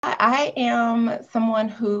I am someone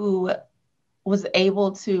who was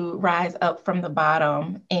able to rise up from the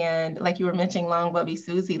bottom. And like you were mentioning, Long Bubby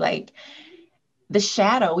Susie, like the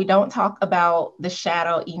shadow, we don't talk about the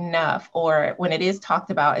shadow enough, or when it is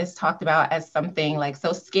talked about, it's talked about as something like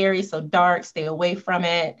so scary, so dark, stay away from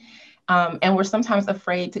it. And we're sometimes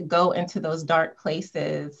afraid to go into those dark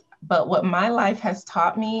places. But what my life has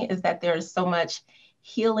taught me is that there's so much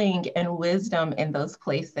healing and wisdom in those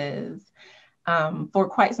places. For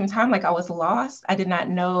quite some time, like I was lost. I did not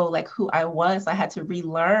know like who I was. I had to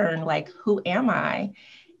relearn like, who am I?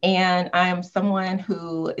 And I'm someone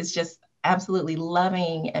who is just absolutely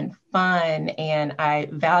loving and fun. And I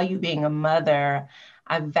value being a mother.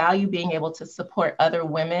 I value being able to support other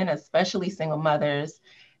women, especially single mothers,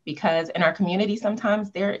 because in our community,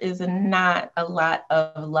 sometimes there is not a lot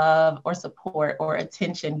of love or support or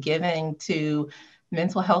attention given to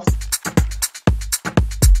mental health.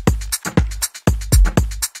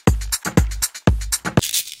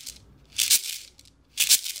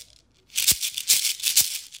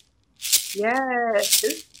 Yes.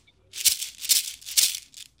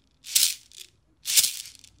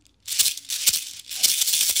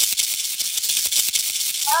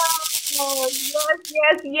 Oh, yes,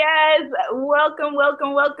 yes, yes. Welcome,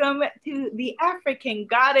 welcome, welcome to the African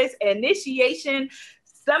Goddess Initiation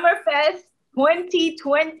Summerfest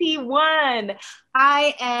 2021.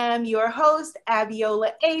 I am your host,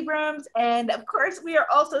 Abiola Abrams. And of course, we are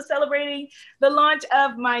also celebrating the launch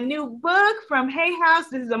of my new book from Hay House.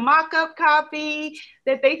 This is a mock up copy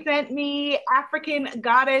that they sent me, African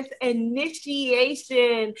Goddess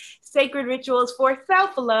Initiation, Sacred Rituals for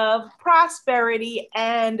Self-Love, Prosperity,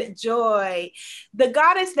 and Joy. The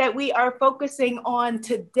goddess that we are focusing on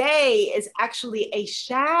today is actually a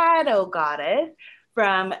shadow goddess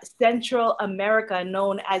from Central America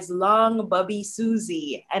known as Long Bubby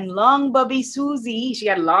Susie. And Long Bubby Susie, she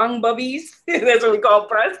had long bubbies, that's what we call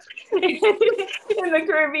breasts in the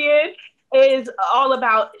Caribbean, is all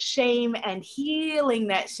about shame and healing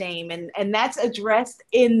that shame. And that's addressed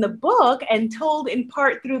in the book and told in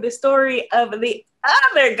part through the story of the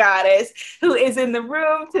other goddess who is in the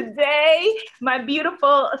room today, my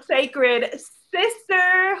beautiful sacred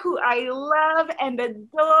sister who I love and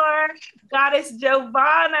adore, Goddess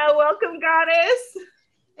Giovanna. Welcome, Goddess.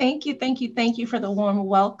 Thank you, thank you, thank you for the warm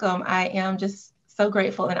welcome. I am just so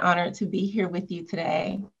grateful and honored to be here with you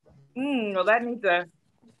today. Well, that needs a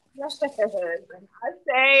yes.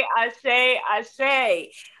 I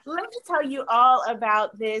say. Let me tell you all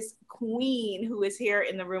about this queen who is here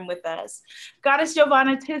in the room with us. Goddess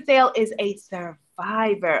Giovanna Tisdale is a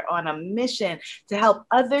survivor on a mission to help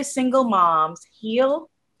other single moms heal,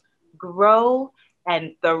 grow,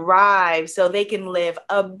 and thrive so they can live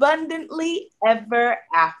abundantly ever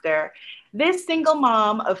after. This single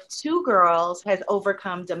mom of two girls has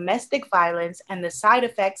overcome domestic violence and the side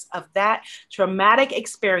effects of that traumatic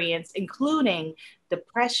experience, including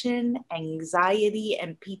depression, anxiety,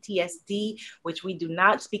 and PTSD, which we do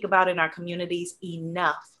not speak about in our communities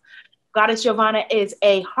enough. Goddess Giovanna is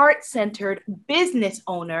a heart centered business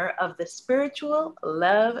owner of the Spiritual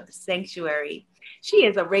Love Sanctuary. She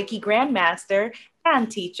is a Reiki Grandmaster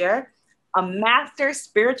and teacher, a master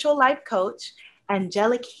spiritual life coach,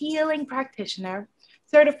 angelic healing practitioner,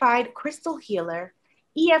 certified crystal healer,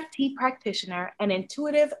 EFT practitioner, and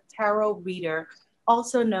intuitive tarot reader,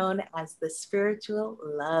 also known as the Spiritual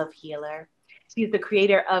Love Healer. She's the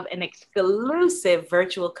creator of an exclusive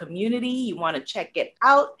virtual community. You want to check it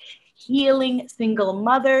out. Healing Single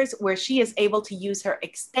Mothers, where she is able to use her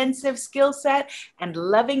extensive skill set and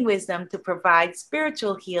loving wisdom to provide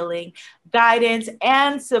spiritual healing, guidance,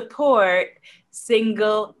 and support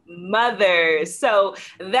single mothers. So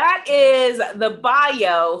that is the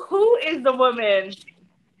bio. Who is the woman?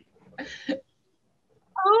 Who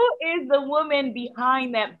is the woman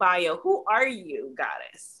behind that bio? Who are you,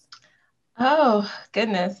 goddess? Oh,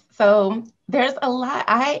 goodness. So there's a lot.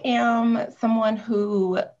 I am someone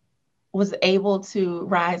who was able to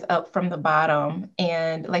rise up from the bottom.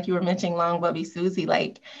 And like you were mentioning, Long Bubby Susie,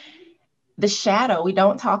 like the shadow, we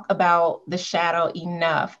don't talk about the shadow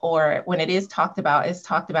enough, or when it is talked about, it's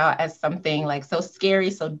talked about as something like so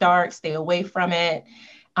scary, so dark, stay away from it.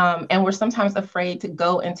 And we're sometimes afraid to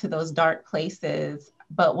go into those dark places.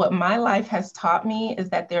 But what my life has taught me is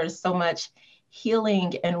that there's so much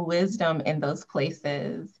healing and wisdom in those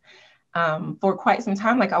places. For quite some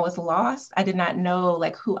time, like I was lost. I did not know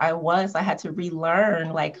like who I was. I had to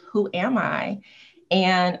relearn like, who am I?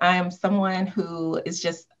 And I'm someone who is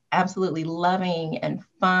just absolutely loving and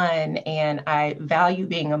fun. And I value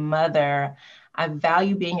being a mother. I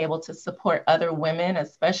value being able to support other women,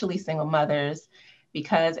 especially single mothers,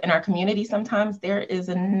 because in our community, sometimes there is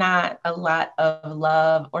not a lot of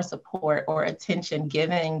love or support or attention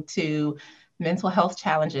given to mental health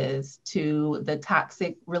challenges, to the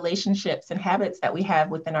toxic relationships and habits that we have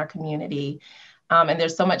within our community. And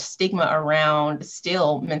there's so much stigma around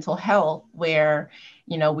still mental health where,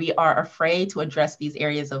 we are afraid to address these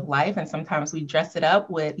areas of life. And sometimes we dress it up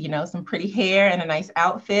with, some pretty hair and a nice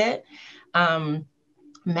outfit,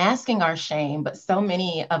 masking our shame, but so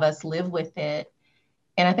many of us live with it.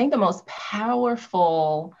 And I think the most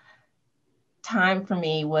powerful time for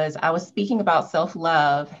me was I was speaking about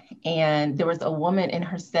self-love, and there was a woman in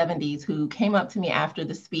her 70s who came up to me after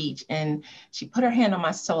the speech, and she put her hand on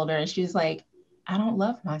my shoulder and she was like, I don't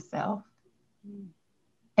love myself.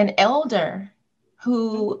 An elder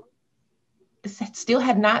who still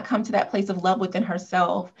had not come to that place of love within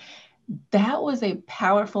herself. That was a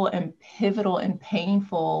powerful and pivotal and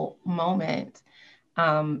painful moment.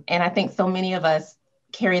 And I think so many of us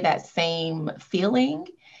carry that same feeling,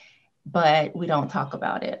 but we don't talk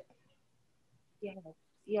about it.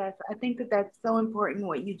 Yes. I think that that's so important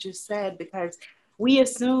what you just said, because we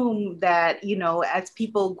assume that, as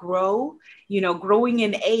people grow, growing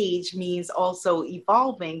in age means also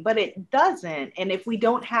evolving, but it doesn't. And if we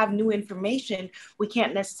don't have new information, we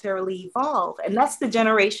can't necessarily evolve. And that's the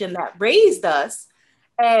generation that raised us,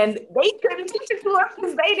 and they couldn't teach it to us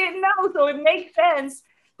because they didn't know. So it makes sense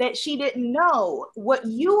that she didn't know. What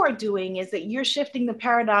you are doing is that you're shifting the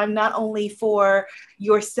paradigm, not only for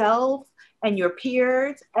yourself and your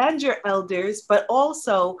peers and your elders, but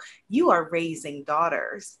also you are raising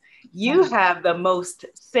daughters. You have the most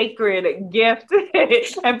sacred gift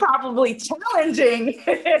and probably challenging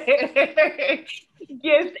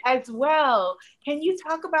gift as well. Can you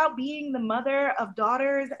talk about being the mother of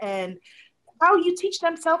daughters and how you teach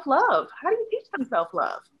them self-love? How do you teach them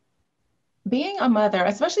self-love? Being a mother,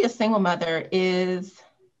 especially a single mother, is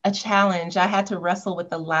a challenge. I had to wrestle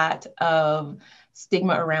with a lot of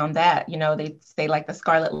stigma around that. They say like the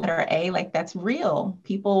scarlet letter A, like that's real.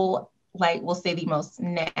 People will say the most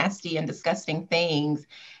nasty and disgusting things.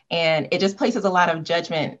 And it just places a lot of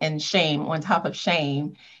judgment and shame on top of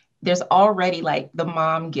shame. There's already like the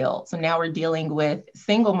mom guilt. So now we're dealing with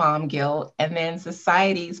single mom guilt, and then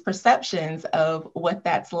society's perceptions of what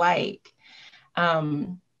that's like.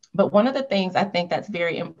 But one of the things I think that's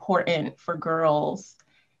very important for girls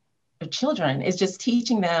or children is just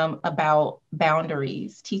teaching them about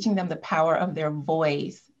boundaries, teaching them the power of their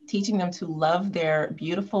voice, teaching them to love their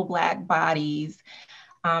beautiful Black bodies,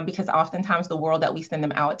 because oftentimes the world that we send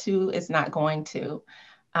them out to is not going to.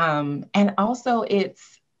 And also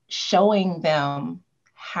it's showing them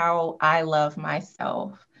how I love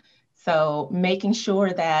myself. So making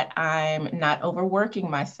sure that I'm not overworking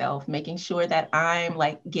myself, making sure that I'm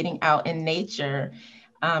getting out in nature.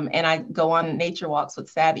 And I go on nature walks with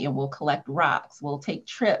Savvy, and we'll collect rocks, we'll take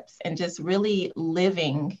trips, and just really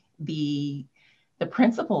living the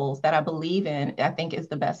principles that I believe in, I think is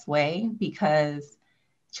the best way, because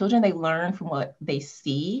children, they learn from what they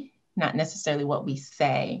see, not necessarily what we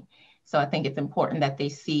say. So I think it's important that they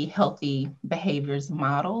see healthy behaviors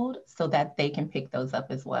modeled so that they can pick those up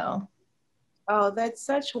as well. Oh, that's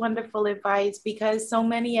such wonderful advice, because so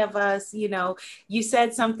many of us, you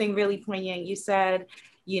said something really poignant. You said,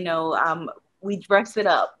 we dress it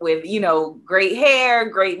up with, great hair,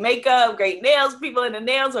 great makeup, great nails, people in the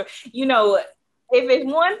nails, or, if it's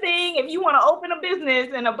one thing, if you want to open a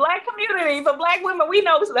business in a Black community for Black women, we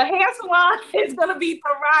know the hair salon is going to be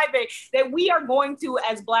thriving, that we are going to,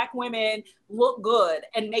 as Black women, look good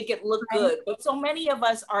and make it look good. But so many of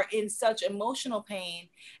us are in such emotional pain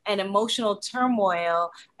and emotional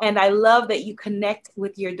turmoil. And I love that you connect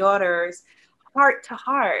with your daughters heart to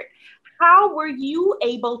heart. How were you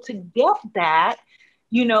able to get that,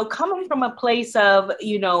 coming from a place of,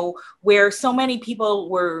 where so many people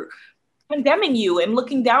were condemning you and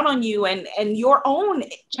looking down on you, and your own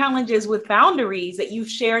challenges with boundaries that you've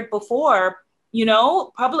shared before,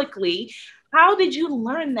 publicly? How did you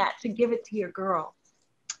learn that to give it to your girl?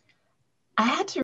 I had to